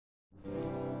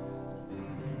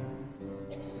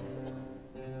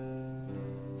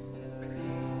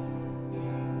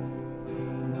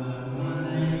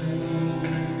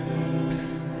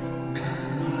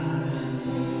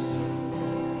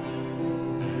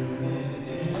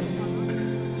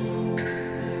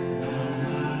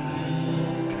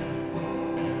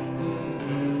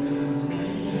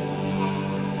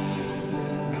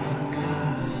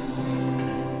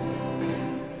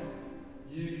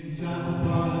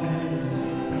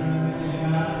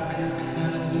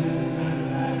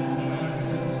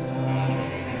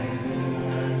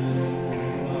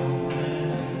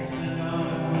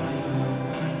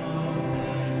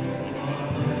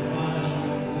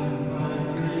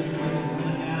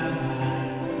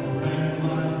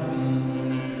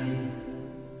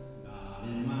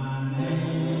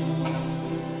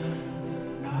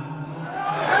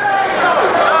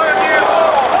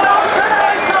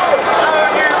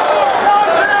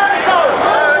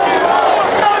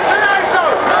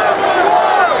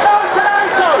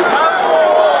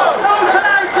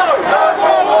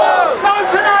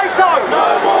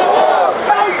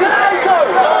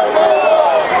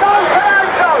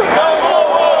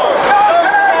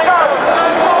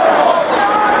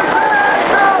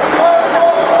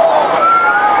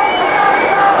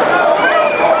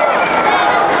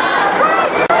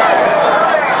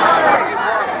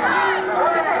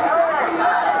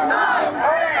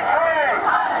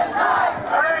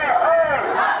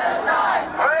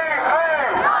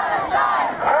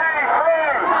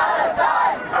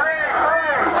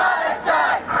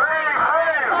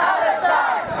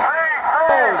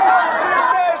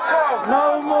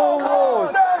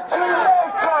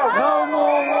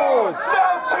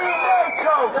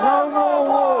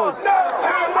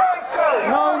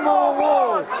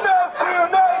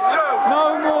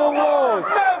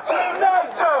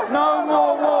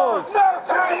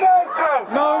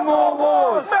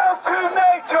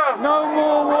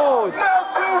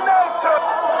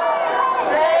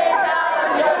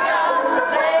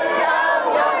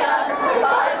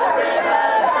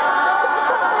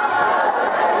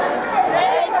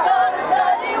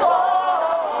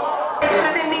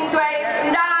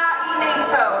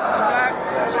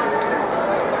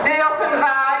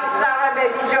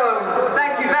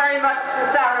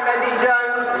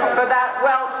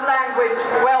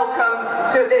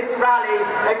to this rally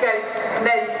against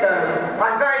NATO.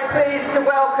 I'm very pleased to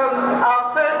welcome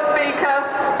our first speaker,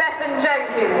 Bethan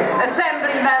Jenkins,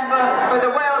 Assembly Member for the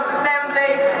Wales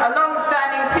Assembly, a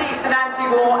long-standing peace and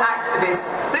anti-war activist.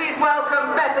 Please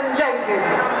welcome Bethan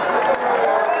Jenkins.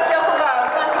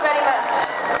 Thank you very much.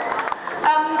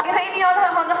 I rhaid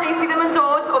ohonoch chi sydd ddim yn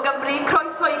dod o Gymru,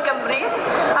 croeso i Gymru.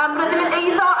 Rydym yn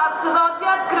eiddo ar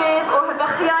draddodiad gref o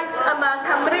heddychiaeth yma yng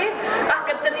Nghymru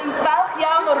ac ydym ni'n falch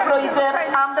iawn o'r frwydr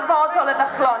am dyfodol y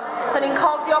ddychlon. Dyn ni'n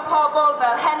cofio pobl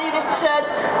fel Henry Richard,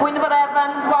 Gwynfor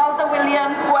Evans, Walter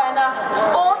Williams, Gwenallt,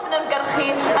 oll yn ymgyrchu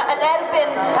yn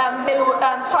erbyn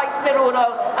trais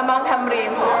milwrol yma yng Nghymru.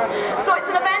 So it's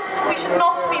an event we should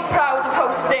not be proud of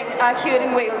hosting here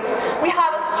in Wales. We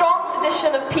have a strong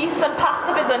tradition of peace and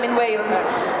pacifism in Wales.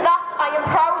 That I am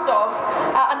proud of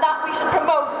and that we should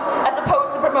promote as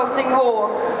opposed to promoting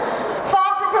war.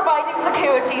 Far from providing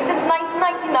security, since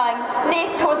 1999,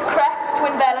 NATO has crept to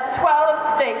envelop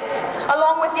 12 states.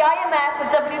 Along with the IMF and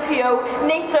WTO,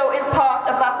 NATO is part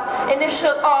of that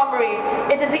initial armoury.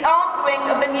 It is the armed wing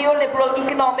of the neoliberal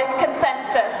economic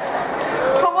consensus.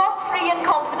 For what free and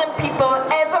confident people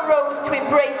ever rose to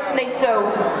embrace NATO?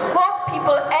 What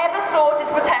people ever sought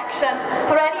its protection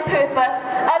for any purpose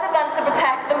other than to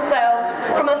protect themselves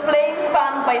from the flames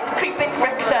fanned by its creeping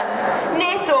friction?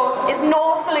 NATO is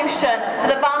no solution to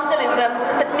the vandalism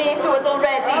that NATO has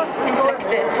already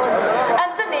inflicted.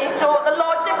 Under NATO, the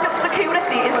logic of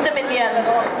security is dominion.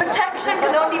 Protection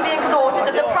can only be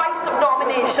extorted at the price of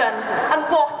domination. And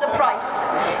what a price!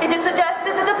 It is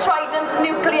suggested that the Trident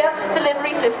nuclear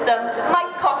delivery system might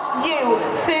cost you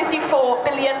 £34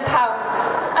 billion.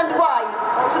 And why?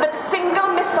 So that a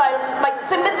single missile might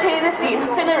simultaneously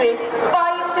incinerate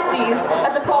 5 cities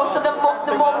as opposed to the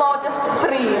more modest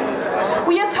 3.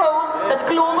 We are told that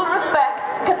global respect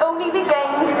can only be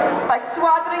gained by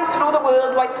swaggering through the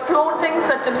world whilst flaunting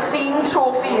such obscene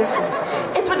trophies.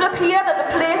 It would appear that a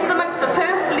place amongst the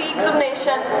first leagues of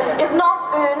nations is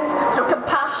not earned through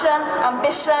compassion,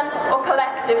 ambition or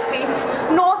collective feat,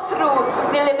 nor through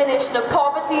the elimination of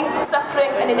poverty, suffering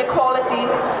and inequality.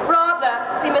 Rather,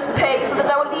 we must pay so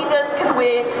that our leaders can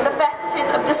wear the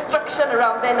fetishes of destruction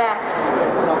around their necks.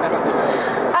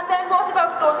 And then what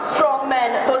about those strong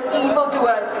men, those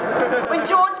evildoers? When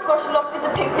George Bush looked into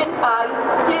Putin's eye,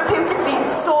 he reputedly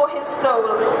saw his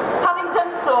soul. Having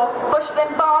done so, Bush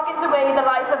then bargained away the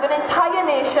life of an entire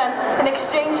nation in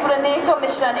exchange for a NATO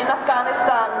mission in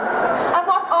Afghanistan. And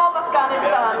what of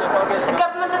Afghanistan? A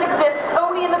government that exists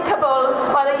only in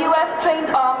Kabul, while a US-trained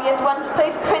army at once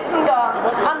plays prison guard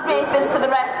and rapists to the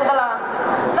rest of the land.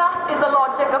 That is the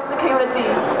logic of security.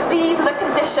 These are the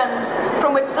conditions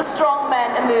from which the strong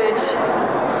men emerge.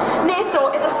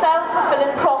 NATO is a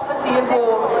self-fulfilling prophecy of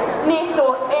war.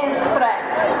 NATO is the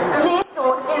threat.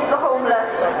 NATO is the homeless.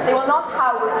 They will not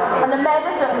house, and the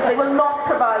medicines they will not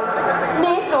provide.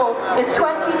 NATO is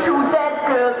 22 dead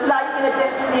girls lying in a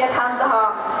ditch near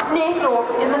Kandahar. NATO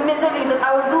is the misery that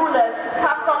our rulers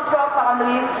pass on to our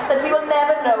families that we will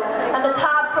never know, and the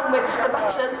tab from which the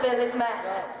butcher's bill is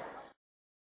met.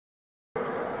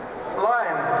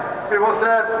 It was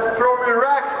said, from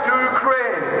Iraq to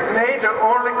Ukraine, NATO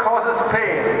only causes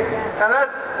pain. And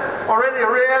that's already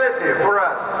a reality for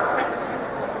us.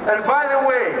 And by the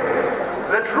way,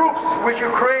 the troops which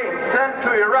Ukraine sent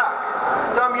to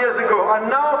Iraq some years ago are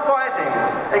now fighting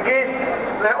against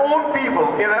their own people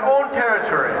in their own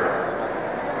territory.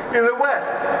 In the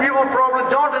West, people probably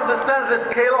don't understand the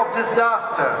scale of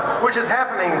disaster which is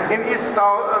happening in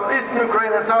Eastern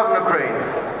Ukraine and Southern Ukraine.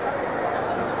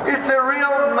 It's a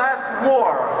real mass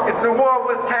war. It's a war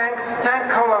with tanks, tank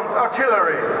columns,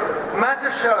 artillery,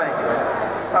 massive shelling,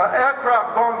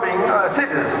 aircraft bombing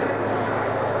cities.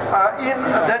 In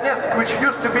Donetsk, which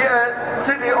used to be a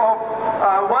city of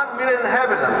 1 million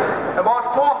inhabitants, about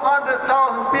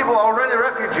 400,000 people are already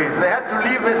refugees. They had to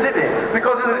leave the city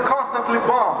because it is constantly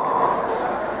bombed.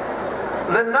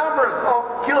 The numbers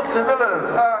of killed civilians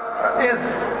is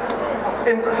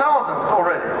in thousands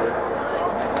already.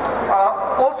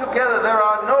 Altogether, there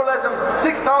are no less than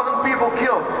 6,000 people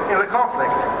killed in the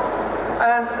conflict,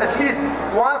 and at least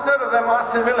 1/3 of them are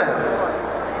civilians.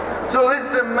 So this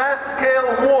is a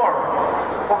mass-scale war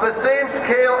of the same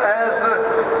scale as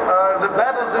the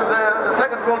battles in the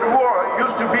Second World War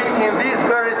used to be in these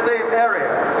very same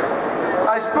areas.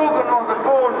 I spoke on the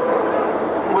phone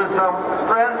with some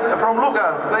friends from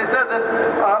Lugansk. They said that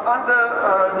under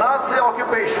Nazi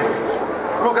occupation,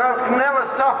 Lugansk never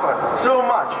suffered so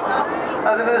much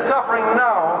as it is suffering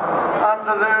now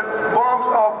under the bombs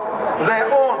of their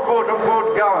own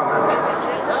quote-unquote government.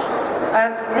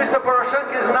 And Mr.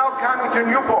 Poroshenko is now coming to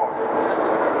Newport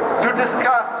to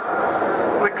discuss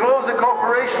the closer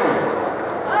cooperation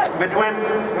between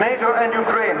NATO and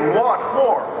Ukraine. What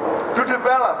for? To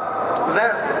develop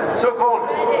their so-called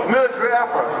military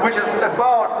effort, which is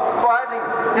about fighting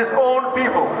his own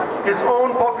people, his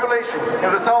own population in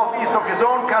the southeast of his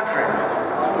own country.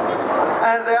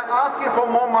 And they're asking for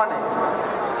more money.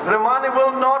 The money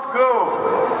will not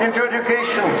go into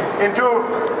education, into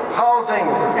housing,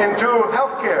 into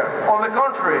healthcare. On the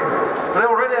contrary, they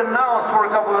already announced, for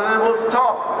example, that they will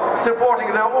stop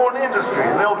supporting their own industry.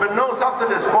 There will be no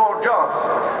subsidies for jobs.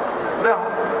 The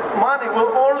money will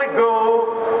only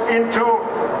go into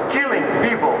killing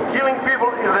people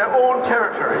in their own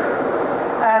territory.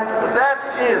 And that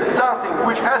is something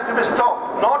which has to be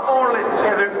stopped, not only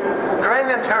in the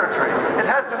Ukrainian territory, it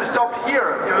has to be stopped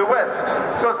here in the West,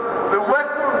 because the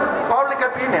Western public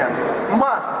opinion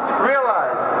must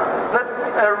realize that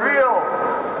a real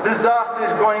disaster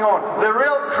is going on. The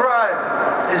real crime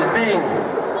is being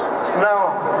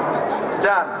now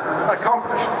done,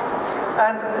 accomplished.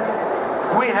 And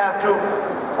we have to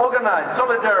organize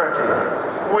solidarity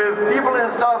with people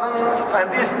in southern and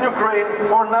eastern Ukraine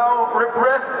who are now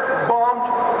repressed, bombed,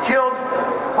 killed,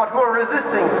 but who are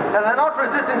resisting. And they're not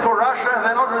resisting for Russia, and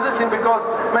they're not resisting because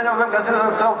many of them consider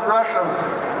themselves Russians,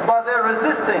 but they're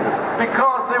resisting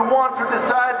because they want to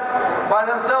decide by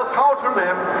themselves how to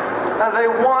live, and they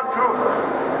want to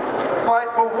fight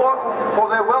for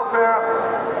their welfare,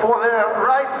 for their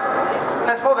rights,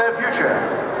 and for their future.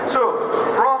 So,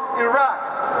 from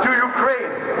Iraq to Ukraine,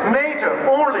 NATO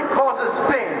only causes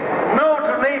pain. No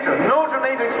to NATO, no to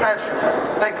NATO expansion.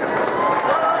 Thank you.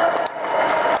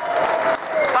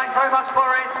 Thanks very much,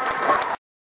 Boris.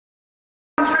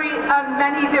 Country and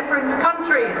many different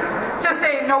countries to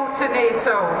say no to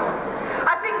NATO.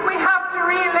 I think we have to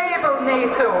relabel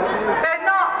NATO. They're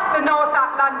not the North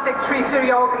Atlantic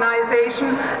Treaty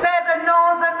Organization, they're the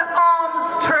Northern Arms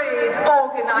Trade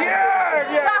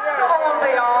Organization. That's all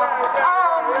they are,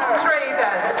 arms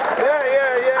traders.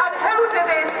 And who do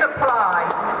they supply?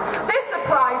 They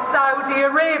supply Saudi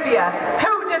Arabia.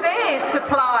 Who do they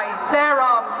supply their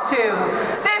arms to?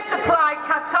 They supply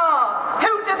Qatar.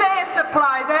 Who do they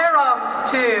supply their arms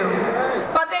to?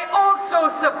 But they also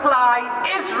supply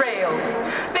Israel.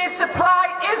 They supply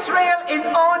Israel in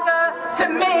order to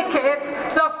make it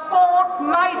the fourth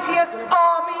mightiest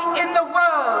army in the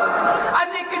world.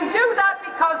 And they can do that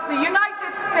because the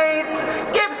United States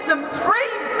gives them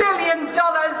 $3 billion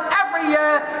every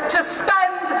year to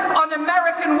spend on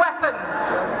American weapons.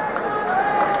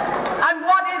 And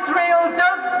what Israel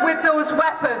does with those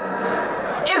weapons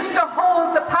is to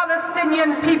hold the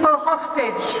Palestinian people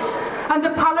hostage. And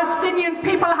the Palestinian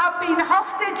people have been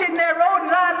hostage in their own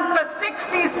land for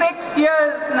 66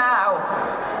 years now.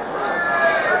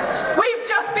 We've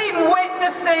just been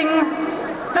witnessing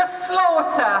the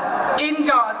slaughter in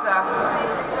Gaza.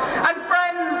 And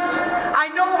friends, I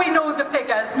know we know the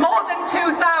figures. More than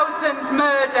 2,000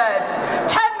 murdered,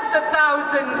 tens of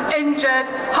thousands injured,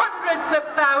 hundreds of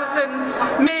thousands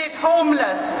made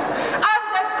homeless. And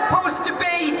there's supposed to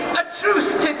be a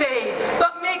truce today,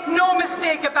 but make no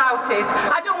mistake about it,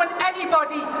 I don't want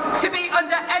anybody to be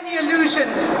under any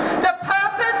illusions. The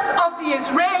purpose of the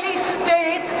Israeli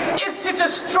state is to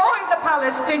destroy the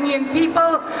Palestinian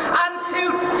people and to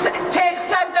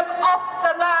send them off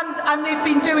the land, and they've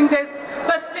been doing this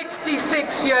for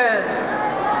 66 years.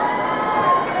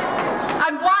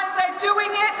 And while they're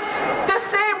doing it, the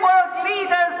same world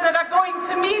leaders that are going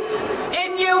to meet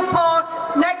in Newport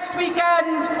next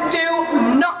weekend do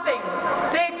nothing.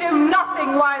 They do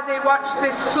nothing while they watch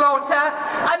this slaughter,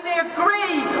 and they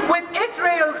agree with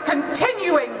Israel's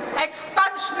continuing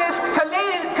expansionist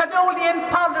colonial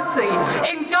policy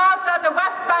in Gaza, the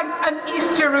West Bank and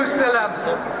East Jerusalem.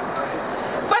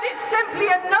 But it's simply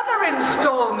another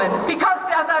installment because,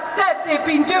 as I've said, they've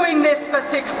been doing this for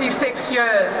 66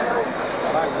 years.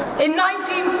 In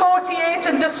 1948,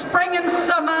 in the spring and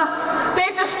summer,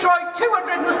 they destroyed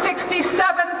 267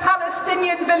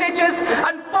 Palestinian villages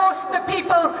and forced the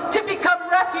people to become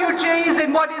refugees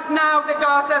in what is now the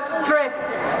Gaza Strip.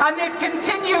 And they've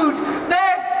continued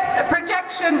their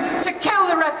projection to kill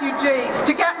the refugees,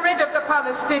 to get rid of the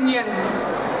Palestinians.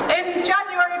 In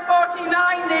January 49,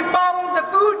 they bombed the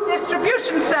food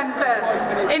distribution centres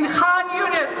in Khan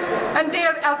Yunis and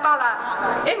Deir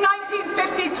el-Balah. In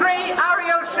 1953,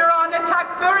 Ariel Sharon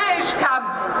attacked Burej camp,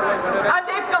 and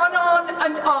they've gone on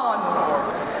and on.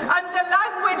 And the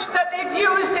language that they've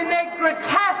used in their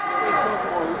grotesque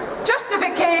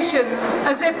justifications,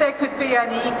 as if there could be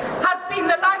any, has been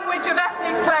the language of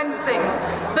ethnic cleansing,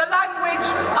 the language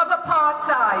of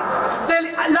apartheid, the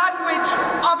language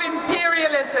of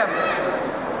imperialism.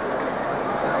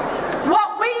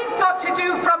 What we've got want to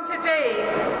do from today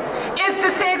is to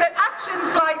say that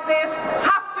actions like this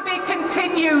have to be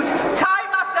continued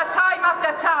time after time after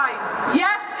time.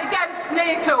 Yes, against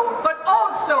NATO, but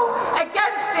also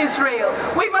against Israel.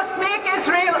 We must make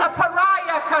Israel a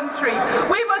pariah country.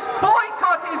 We must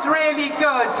boycott Israeli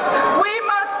goods. We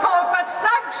must call for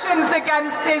sanctions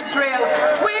against Israel.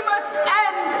 We must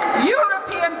end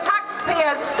European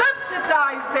taxpayers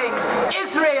subsidizing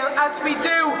Israel as we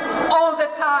do all the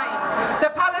time. The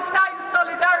Palestine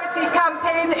Solidarity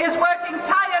Campaign is working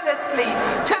tirelessly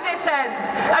to this end.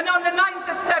 And on the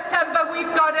 9th of September,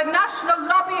 we've got a national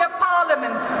lobby of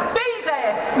Parliament. Be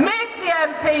there, make the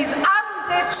MPs and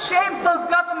this shameful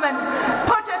government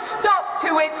put a stop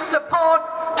to its support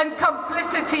and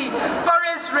complicity for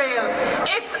Israel.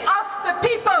 It's us, the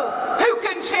people, who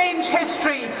can change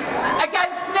history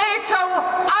against NATO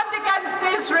and against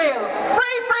Israel.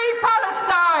 Free, free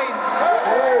Palestine!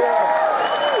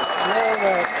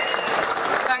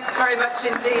 Thanks very much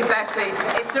indeed, Betty.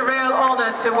 It's a real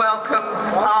honour to welcome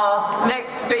our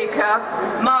next speaker.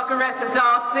 Margaretta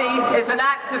Darcy is an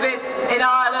activist in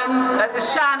Ireland at the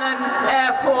Shannon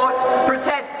Airport,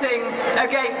 protesting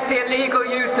against the illegal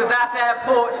use of that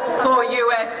airport for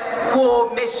US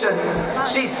war missions.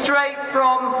 She's straight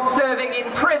from serving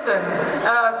in prison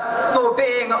for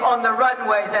being on the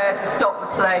runway there to stop the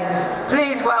planes.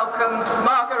 Please welcome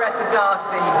Margaretta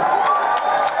Darcy.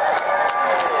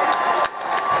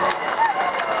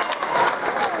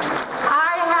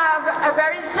 A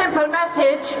very simple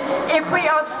message if we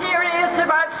are serious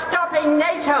about stopping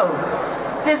NATO.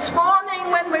 This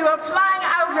morning when we were flying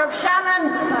out of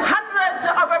Shannon, hundreds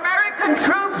of American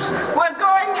troops were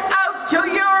going out to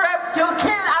Europe to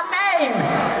kill Amen.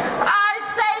 I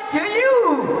say to you,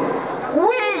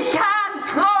 we can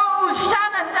close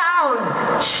Shannon down.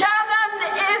 Shannon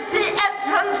is the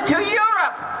entrance to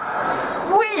Europe.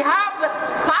 We have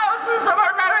thousands of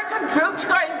American troops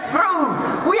going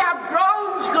through. We have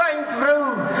drones going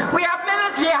through. We have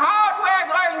military hardware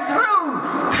going through.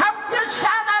 Come to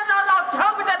Shannon on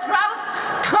October the 12th,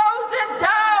 close it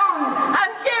down, and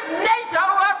give NATO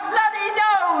a bloody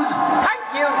nose. Thank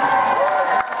you.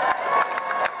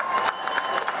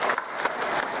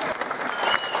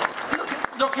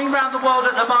 Looking around the world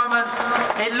at the moment,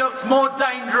 it looks more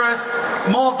dangerous,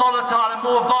 more volatile and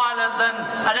more violent than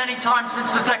at any time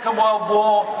since the Second World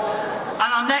War. And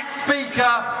our next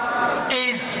speaker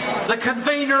is the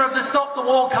convener of the Stop the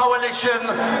War Coalition,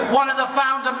 one of the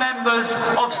founder members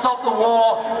of Stop the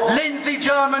War, Lindsay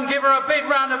German. Give her a big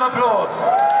round of applause.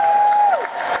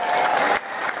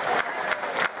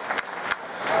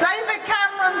 David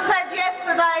Cameron said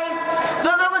yesterday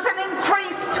that there was an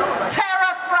increased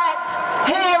terror threat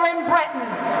here in Britain.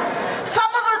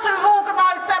 Some of us who've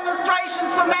organised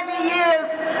demonstrations for many years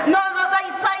know that they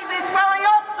say this very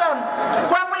often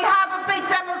when we have a big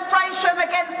demonstration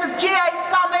against a G8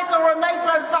 summit or a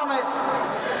NATO summit.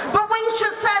 But we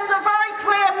should send a very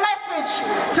clear message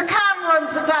to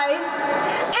Cameron today.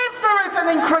 If there is an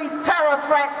increased terror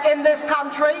threat in this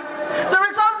country, there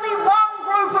is only one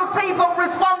group of people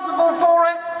responsible for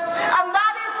it, and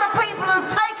that is the people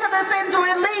who've taken us into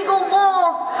illegal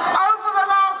wars over the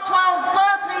last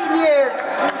 12, 13 years.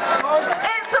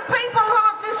 It's the people who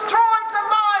have destroyed the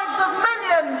lives of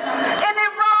millions in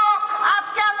Iraq,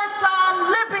 Afghanistan,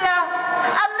 Libya,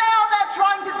 and now they're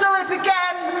trying to do it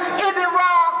again in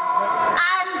Iraq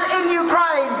and in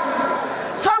Ukraine.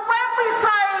 So when we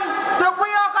say that we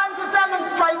are going to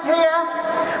demonstrate here,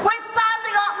 we're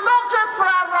standing up not just for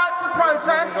our right to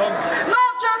protest,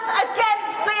 not just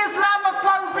against the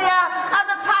Islamophobia and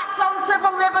attacks on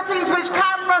civil liberties which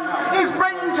Cameron is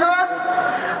bringing to us,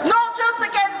 not just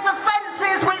against the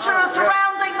fences which are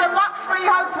surrounding the luxury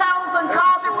hotels and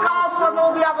Cardiff Castle and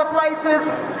all the other places.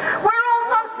 We're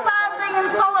also standing in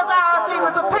solidarity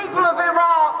with the people of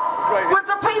Iraq, with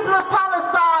the people of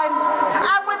Palestine,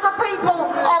 and with the people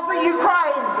of the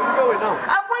Ukraine.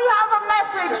 And we have a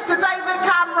message to David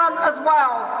Cameron as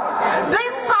well.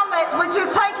 This summit, which is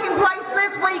taking place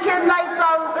this week in NATO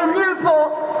in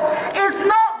Newport, is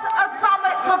not a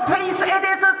summit for peace, it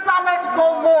is a summit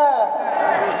for war.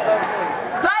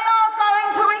 They are going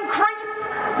to increase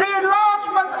the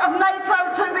enlargement of NATO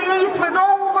to the east with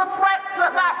all the threats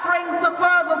that that brings to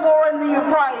further war in the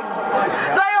Ukraine.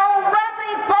 They are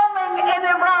already bombing in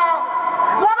Iraq.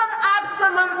 What an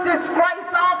absolute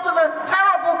disgrace after the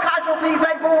terrible casualties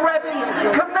they've already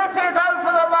committed over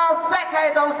the last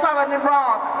decade or so in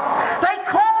Iraq. They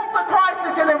caused the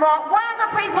crisis in Iraq. Where do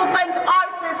people think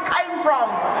ISIS came from?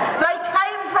 They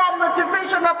came from the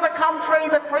division of the country,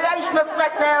 the creation of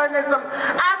sectarianism,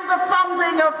 and the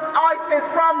funding of ISIS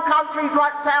from countries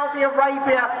like Saudi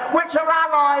Arabia, which are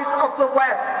allies of the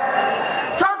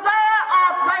West. So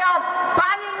they are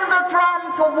banging the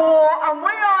drum for war, and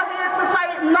we are here to say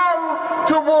no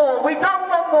to war. We don't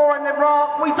want war in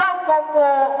Iraq, we don't want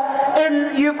war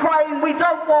in Ukraine, we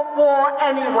don't want war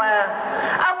anywhere.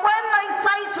 And when they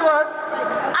say to us,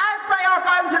 as they are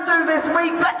going to do this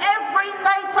week, that every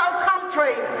NATO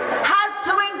country has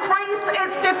to increase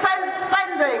its defence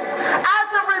spending as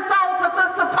a result of the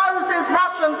supposed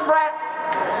Russian threat,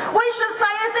 we should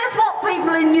say, is this what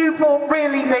people in Newport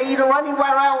really need, or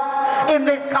anywhere else in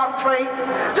this country?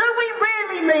 Do we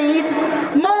really need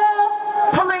more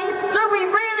police? Do we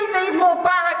really need more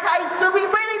barricades? Do we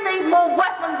really need more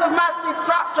weapons of mass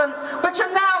destruction, which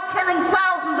are now killing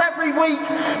thousands every week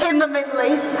in the Middle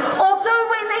East? Or do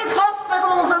we need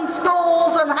hospitals and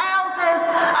schools and houses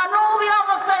and all the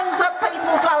other things that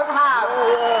people don't have?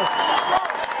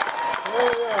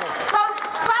 So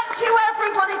thank you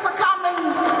everybody for coming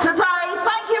today.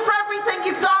 Thank you for everything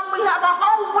you've done. We have a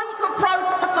whole week of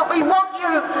protest that we want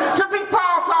you to be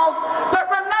part of. But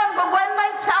remember, when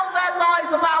they tell their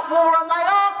lies about war, and they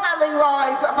are telling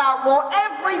lies about war,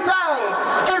 every day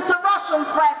is the Russian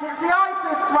threat, it's the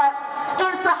ISIS threat,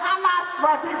 it's the Hamas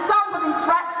threat, it's somebody's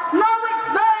threat. No, it's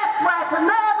their threat, and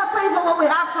they're the people that we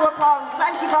have to oppose.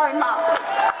 Thank you very much.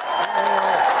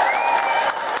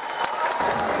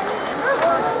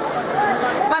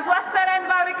 Mae'n bleser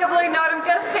enfawr I gyflwyno'r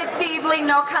ymgyrchydd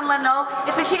diflino canlynol.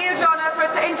 It's a huge honour for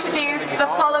us to introduce the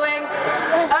following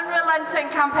unrelenting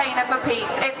campaigner for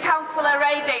peace. It's Councillor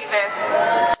Ray Davis.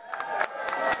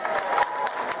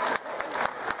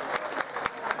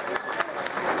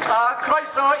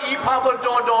 Croeso I pobl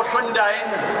dod o Llundain,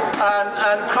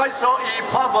 and croeso I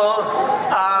pobl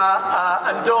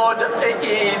yn dod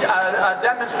I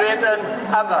demonstrate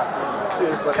yma.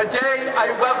 Today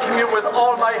I welcome you with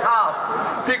all my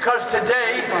heart, because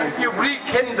today you've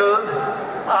rekindled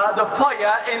the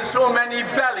fire in so many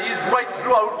bellies right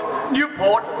throughout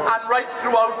Newport and right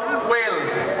throughout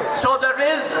Wales. So there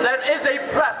is a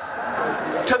plus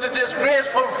to the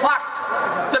disgraceful fact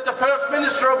that the First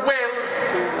Minister of Wales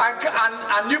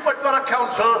and Newport Borough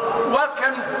Council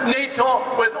welcomed NATO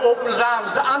with open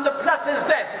arms. And the plus is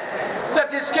this,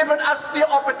 that it's given us the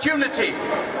opportunity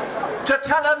to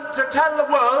tell the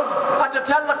world and to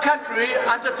tell the country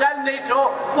and to tell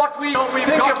NATO what we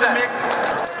think of them.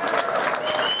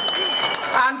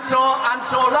 And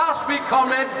so last week,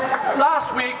 comrades,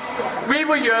 last week we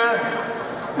were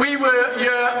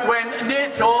here when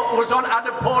NATO was at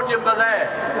the podium there,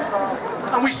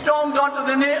 and we stormed onto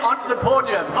the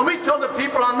podium, and we told the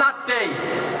people on that day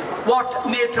what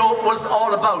NATO was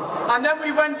all about. And then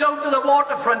we went down to the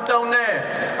waterfront down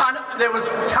there, and there was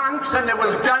tanks and there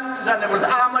was guns and there was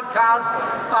armoured cars,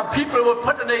 and people were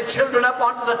putting their children up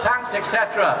onto the tanks,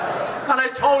 etc. And I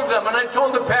told them, and I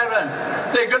told the parents,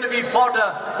 they're going to be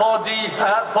fodder for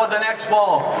the next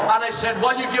war. And I said,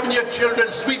 well, you're giving your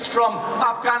children sweets from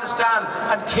Afghanistan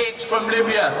and cakes from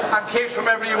Libya and cakes from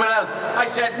everywhere else. I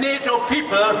said, NATO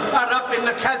people are up in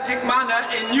the Celtic Manor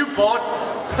in Newport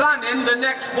planning the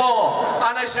next war.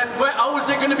 And I said, well, how is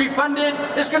it going to be funded?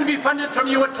 It's going to be funded from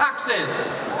your taxes.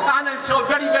 And I'm so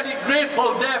very, very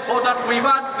grateful, therefore, that we've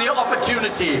had the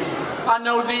opportunity. And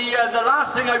now the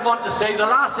last thing I want to say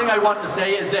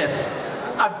is this.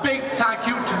 A big thank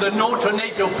you to the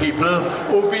NATO people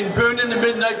who've been burning the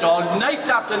midnight oil night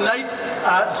after night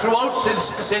throughout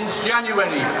since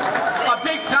January. A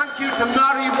big thank you to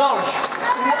Mary Walsh,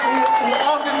 who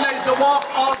organised the walk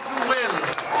all through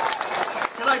Wales.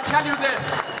 Can I tell you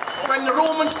this? When the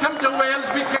Romans come to Wales,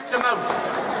 we kicked them out.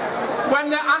 When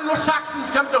the Anglo-Saxons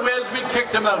come to Wales, we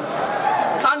kicked them out.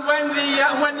 And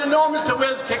when the Normans to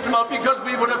Wales kicked them out, because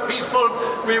we were a peaceful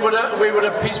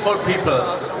people.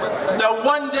 Now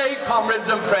one day, comrades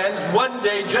and friends, one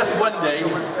day, just one day,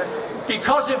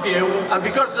 because of you and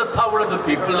because of the power of the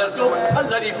people, there's no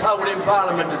bloody power in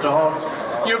Parliament at all.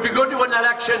 You'll be going to an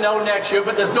election now next year,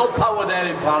 but there's no power there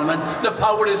in Parliament. The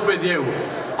power is with you.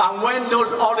 And when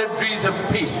those olive trees of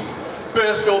peace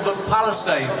burst over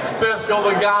Palestine, burst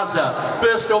over Gaza,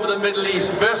 burst over the Middle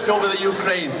East, burst over the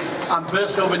Ukraine, and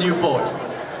burst over Newport,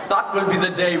 that will be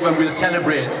the day when we'll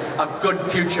celebrate a good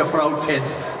future for our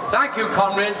kids. Thank you,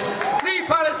 comrades. Free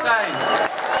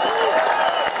Palestine!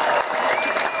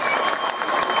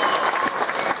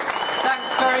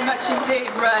 Very much indeed,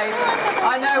 Ray.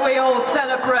 I know we all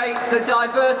celebrate the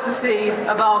diversity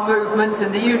of our movement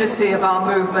and the unity of our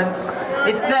movement.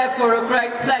 It's therefore a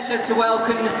great pleasure to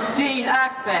welcome Dean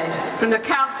Ahmed from the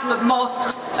Council of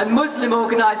Mosques and Muslim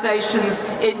Organisations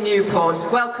in Newport.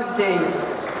 Welcome, Dean.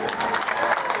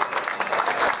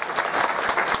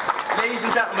 Ladies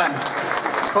and gentlemen, gentlemen,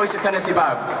 croeso cynnes I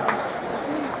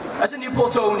bawb. As a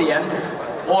Newportonian,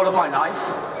 all of my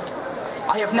life,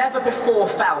 I have never before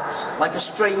felt like a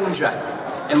stranger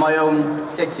in my own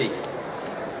city.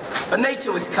 But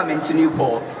NATO is coming to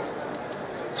Newport,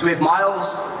 so we have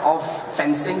miles of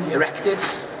fencing erected,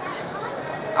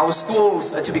 our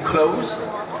schools are to be closed,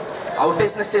 our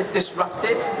businesses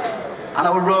disrupted, and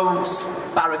our roads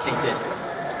barricaded.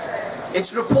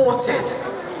 It's reported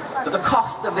that the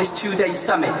cost of this two-day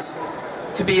summit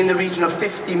to be in the region of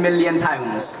 £50 million,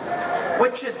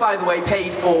 which is, by the way,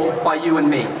 paid for by you and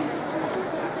me.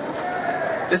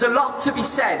 There's a lot to be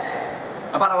said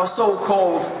about our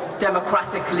so-called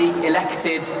democratically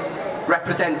elected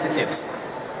representatives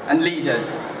and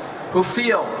leaders who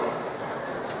feel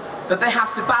that they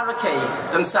have to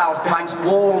barricade themselves behind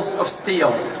walls of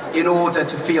steel in order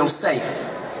to feel safe.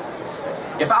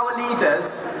 If our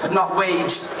leaders had not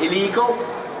waged illegal,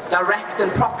 direct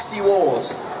and proxy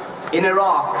wars in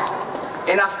Iraq,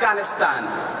 in Afghanistan,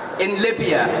 in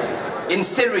Libya, in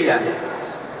Syria,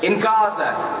 in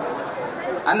Gaza,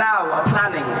 and now are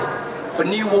planning for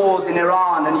new wars in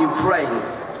Iran and Ukraine,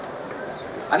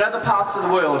 and other parts of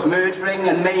the world, murdering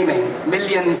and maiming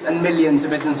millions and millions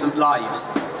of innocent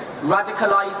lives,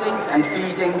 radicalizing and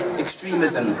feeding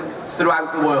extremism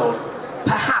throughout the world.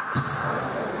 Perhaps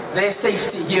their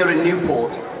safety here in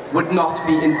Newport would not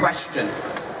be in question.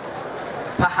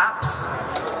 Perhaps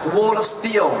the wall of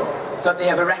steel that they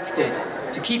have erected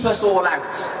to keep us all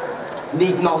out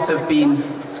need not have been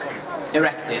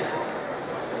erected.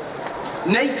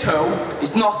 NATO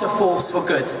is not a force for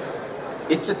good.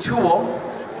 It's a tool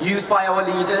used by our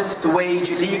leaders to wage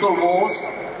illegal wars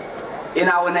in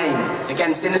our name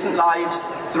against innocent lives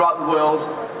throughout the world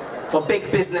for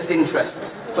big business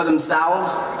interests, for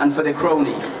themselves and for their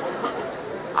cronies.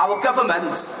 Our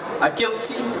governments are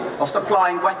guilty of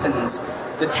supplying weapons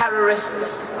to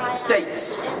terrorist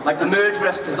states like the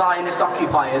murderous Zionist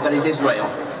occupier that is Israel.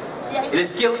 It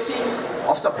is guilty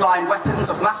of supplying weapons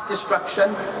of mass destruction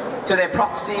to their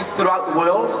proxies throughout the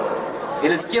world.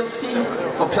 It is guilty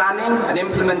for planning and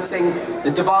implementing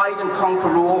the divide and conquer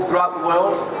rule throughout the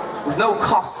world with no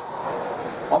cost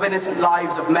of innocent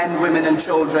lives of men, women and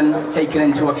children taken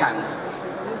into account.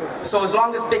 So as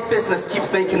long as big business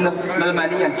keeps making the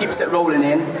money and keeps it rolling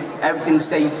in, everything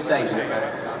stays the same.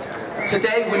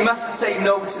 Today we must say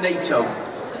no to NATO,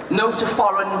 no to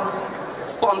foreign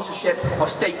sponsorship of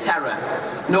state terror,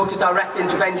 no to direct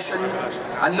intervention,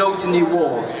 and no to new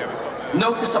wars.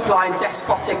 No to supplying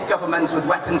despotic governments with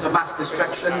weapons of mass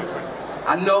destruction,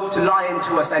 and no to lying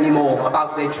to us anymore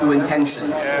about their true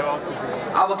intentions.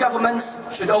 Our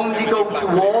governments should only go to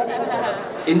war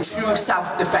in true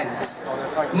self-defense.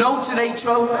 No to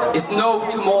NATO is no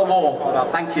to more war.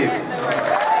 Thank you.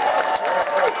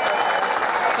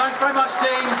 Thanks very much,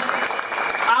 Dean.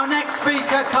 Our next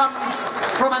speaker comes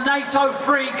from a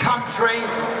NATO-free country,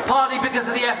 partly because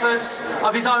of the efforts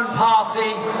of his own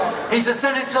party. He's a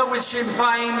senator with Sinn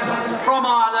Féin from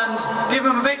Ireland. Give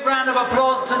him a big round of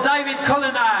applause to David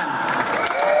Cullinan.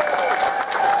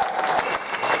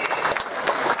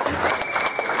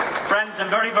 Friends, I'm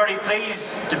very, very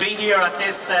pleased to be here at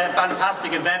this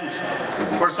fantastic event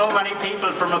where so many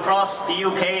people from across the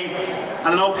UK, and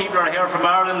I know people are here from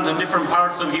Ireland and different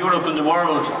parts of Europe and the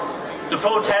world, to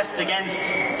protest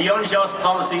against the unjust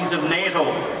policies of NATO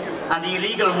and the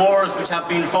illegal wars which have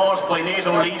been fought by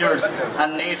NATO leaders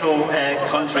and NATO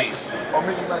countries.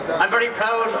 I'm very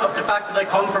proud of the fact that I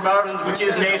come from Ireland, which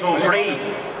is NATO-free.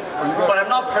 But I'm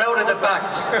not proud of the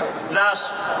fact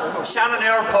that Shannon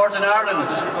Airport in Ireland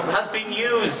has been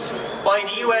used by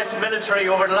the US military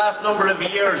over the last number of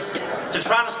years to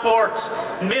transport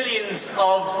millions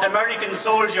of American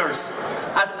soldiers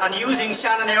and using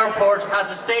Shannon Airport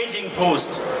as a staging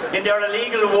post in their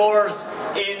illegal wars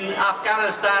in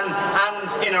Afghanistan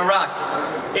and in Iraq.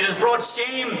 It has brought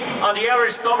shame on the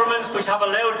Irish governments which have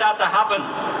allowed that to happen.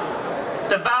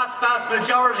 The vast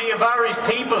majority of Irish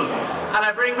people, and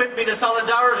I bring with me the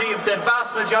solidarity of the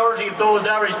vast majority of those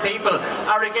Irish people,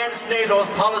 are against NATO's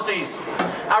policies,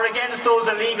 are against those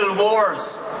illegal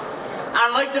wars.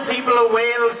 And like the people of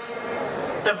Wales,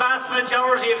 the vast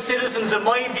majority of citizens, in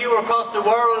my view, across the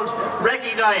world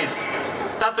recognise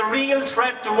that the real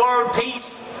threat to world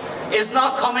peace is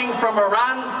not coming from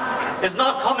Iran, is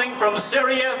not coming from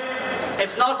Syria,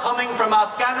 it's not coming from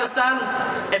Afghanistan,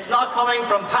 it's not coming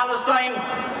from Palestine.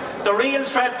 The real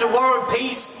threat to world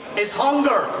peace is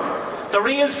hunger. The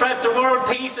real threat to world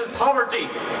peace is poverty.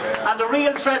 And the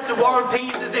real threat to world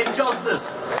peace is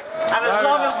injustice. And as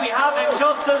long as we have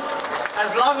injustice,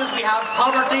 as long as we have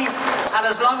poverty, and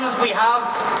as long as we have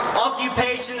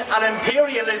occupation and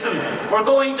imperialism, we're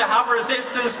going to have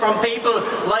resistance from people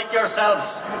like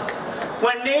yourselves.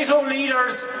 When NATO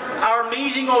leaders are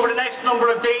meeting over the next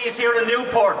number of days here in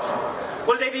Newport,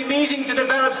 will they be meeting to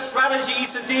develop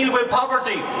strategies to deal with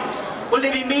poverty? Will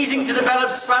they be meeting to develop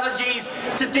strategies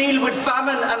to deal with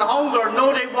famine and hunger?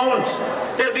 No, they won't.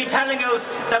 They'll be telling us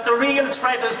that the real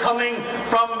threat is coming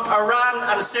from Iran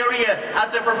and Syria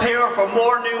as they prepare for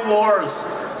more new wars.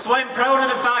 So I'm proud of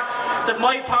the fact that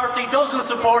my party doesn't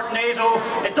support NATO,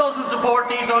 it doesn't support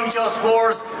these unjust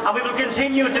wars, and we will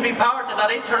continue to be part of that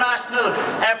international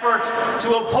effort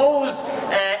to oppose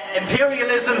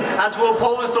imperialism and to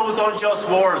oppose those unjust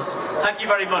wars. Thank you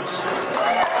very much.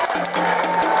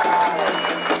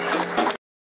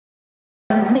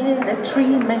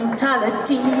 Military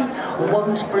mentality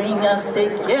won't bring us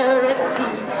security.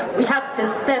 We have to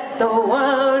set the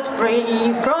world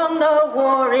free from the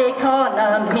war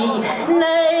economy.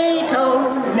 NATO,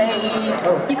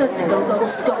 NATO, you got to go, go,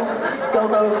 go, go,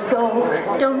 go,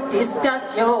 go. Don't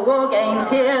discuss your war games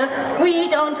here. We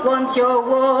don't want your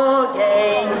war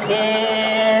games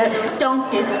here.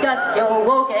 Don't discuss your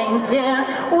war games here.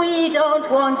 We don't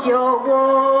want your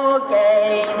war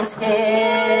games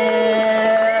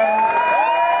here.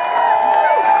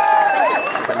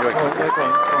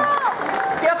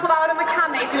 Diolch yn fawr am y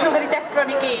canu, dwi'n siŵr wedi deffro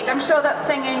ni gyd. I'm sure that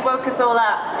singing woke us all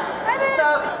up. So,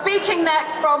 speaking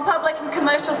next from Public and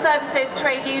Commercial Services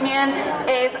Trade Union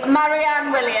is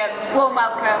Marianne Williams. Warm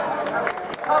welcome.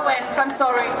 Owens, I'm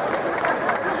sorry.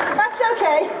 That's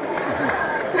okay.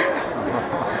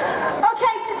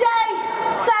 Okay, today,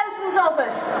 thousands of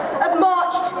us have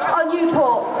marched on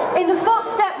Newport in the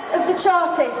footsteps of the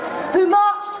Chartists, who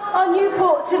marched on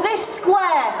Newport to this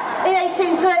square in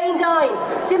 1839,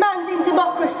 demanding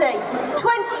democracy. 22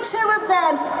 of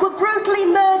them were brutally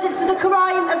murdered for the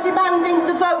crime of demanding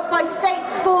the vote by state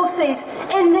forces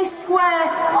in this square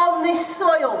on this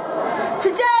soil.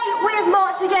 Today we have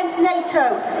marched against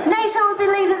NATO. NATO would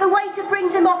believe that the way to bring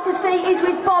democracy is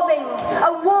with bombing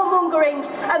and warmongering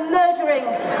and murdering.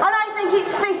 And I think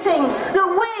it's fitting that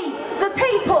we, the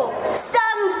people,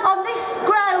 stand on this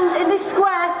ground in this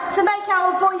square to make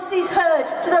our voices heard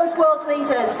to those world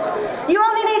leaders. You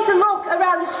only need to look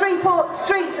around the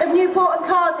streets of Newport and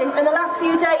Cardiff in the last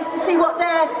few days to see what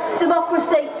their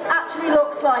democracy actually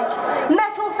looks like.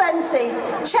 Metal fences,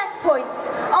 checkpoints,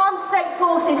 armed state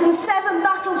forces and 7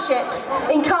 battleships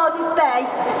in Cardiff Bay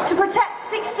to protect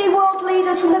 60 world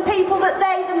leaders from the people that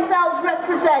they themselves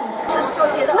represent.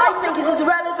 I think is as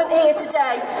relevant here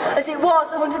today as it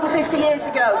was 150 years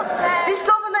ago. This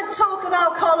government talk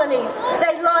about colonies,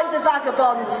 they lie the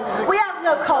vagabonds. We have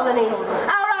no colonies.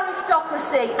 Our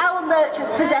aristocracy, our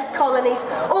merchants possess colonies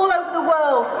all over the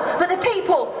world, but the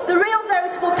people, the real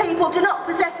veritable people, do not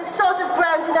possess a sod of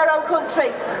ground in their own country,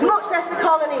 much less the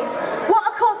colonies. What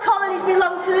are called colonies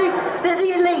belong to the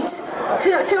elite,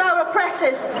 to our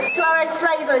oppressors, to our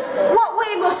enslavers. What we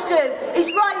must do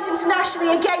is rise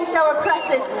internationally against our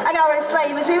oppressors and our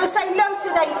enslavers. We must say no to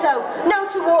NATO, no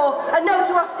to war, and no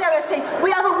to austerity.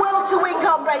 We have a world to win,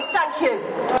 comrades. Thank you.